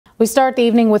We start the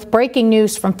evening with breaking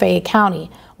news from Fayette County,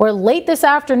 where late this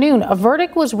afternoon, a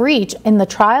verdict was reached in the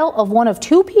trial of one of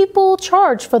two people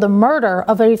charged for the murder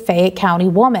of a Fayette County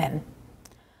woman.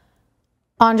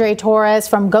 Andre Torres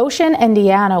from Goshen,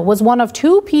 Indiana, was one of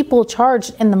two people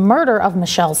charged in the murder of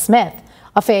Michelle Smith,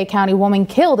 a Fayette County woman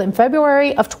killed in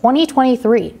February of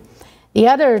 2023. The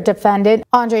other defendant,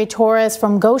 Andre Torres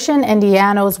from Goshen,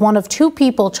 Indiana, was one of two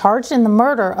people charged in the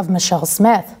murder of Michelle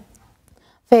Smith,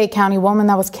 Fayette County woman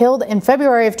that was killed in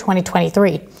February of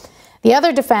 2023. The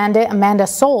other defendant, Amanda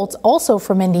Soltz, also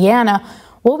from Indiana,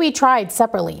 will be tried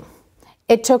separately.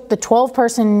 It took the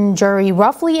 12-person jury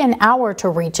roughly an hour to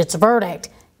reach its verdict,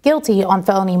 guilty on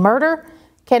felony murder,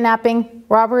 kidnapping,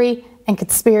 robbery, and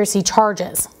conspiracy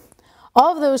charges.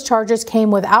 All of those charges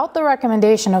came without the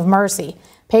recommendation of mercy,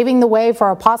 paving the way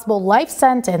for a possible life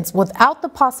sentence without the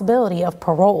possibility of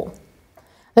parole.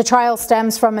 The trial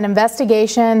stems from an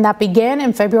investigation that began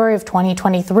in February of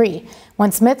 2023,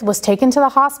 when Smith was taken to the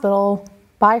hospital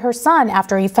by her son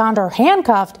after he found her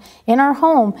handcuffed in her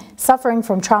home, suffering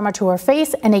from trauma to her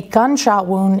face and a gunshot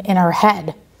wound in her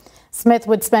head. Smith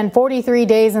would spend 43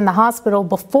 days in the hospital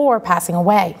before passing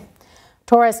away.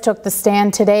 Torres took the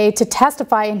stand today to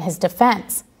testify in his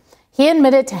defense. He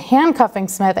admitted to handcuffing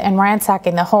Smith and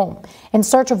ransacking the home in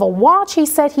search of a watch he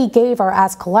said he gave her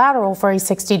as collateral for a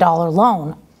 $60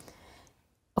 loan.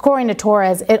 According to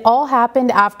Torres, it all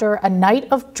happened after a night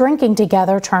of drinking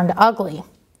together turned ugly.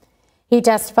 He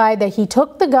testified that he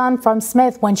took the gun from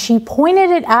Smith when she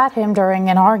pointed it at him during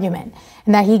an argument,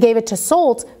 and that he gave it to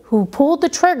Soltz, who pulled the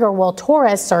trigger while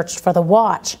Torres searched for the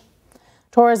watch.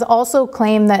 Torres also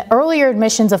claimed that earlier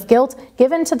admissions of guilt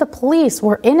given to the police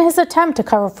were in his attempt to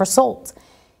cover for Soltz,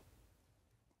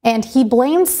 and he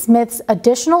blamed Smith's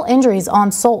additional injuries on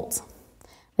Soltz.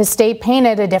 The state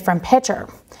painted a different picture,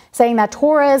 saying that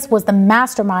Torres was the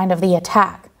mastermind of the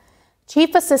attack.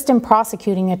 Chief Assistant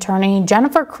Prosecuting Attorney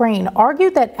Jennifer Crane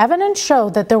argued that evidence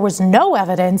showed that there was no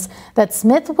evidence that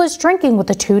Smith was drinking with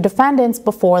the two defendants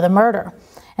before the murder,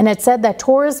 and it said that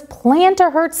Torres planned to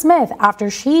hurt Smith after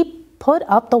she put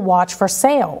up the watch for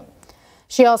sale.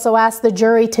 She also asked the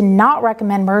jury to not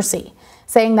recommend mercy,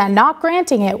 saying that not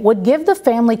granting it would give the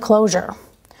family closure.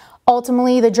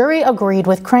 Ultimately, the jury agreed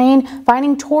with Crane,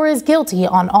 finding Torres guilty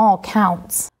on all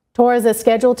counts. Torres is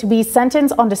scheduled to be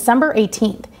sentenced on December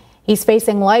 18th. He's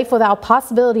facing life without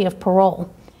possibility of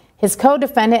parole. His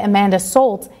co-defendant, Amanda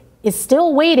Soltz, is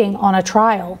still waiting on a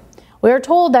trial. We are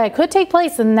told that it could take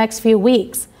place in the next few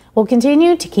weeks. We'll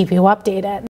continue to keep you updated.